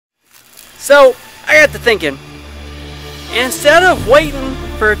So I got to thinking, instead of waiting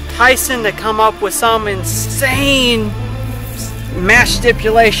for Tyson to come up with some insane match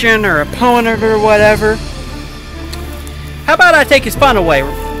stipulation or opponent or whatever, how about I take his fun away,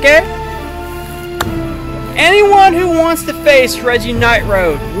 okay? Anyone who wants to face Reggie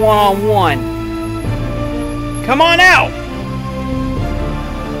Nightroad one-on-one, come on out!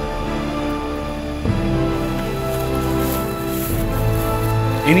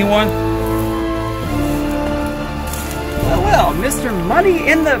 Anyone? Well, Mr. Money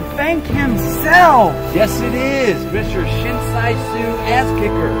in the Bank himself! Yes, it is, Mr. Shinsai Su Ass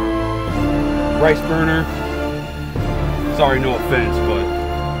Kicker. Rice burner. Sorry, no offense, but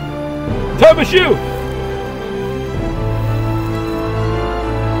type of shoe.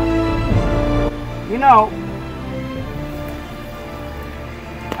 You know,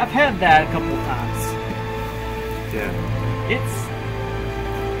 I've had that a couple of times. Yeah.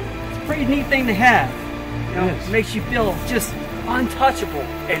 It's a pretty neat thing to have. You know, Yes. it makes you feel just untouchable.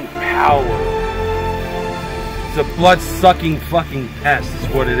 And power. It's a blood-sucking fucking pest is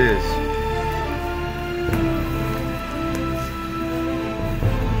what it is.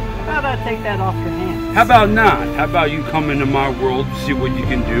 How about I take that off your hands? How about not? How about you come into my world, see what you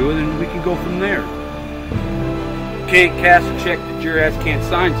can do, and then we can go from there. Can't cash a check that your ass can't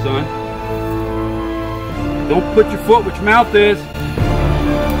sign, son. Don't put your foot where your mouth is.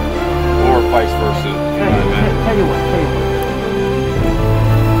 Or vice versa. You know what I mean? Tell you what.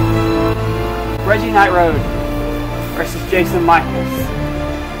 Reggie Nightroad versus Jason Michaels.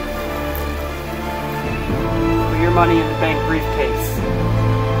 For your Money in the Bank briefcase.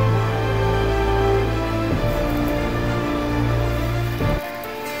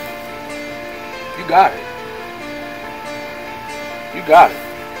 You got it. You got it.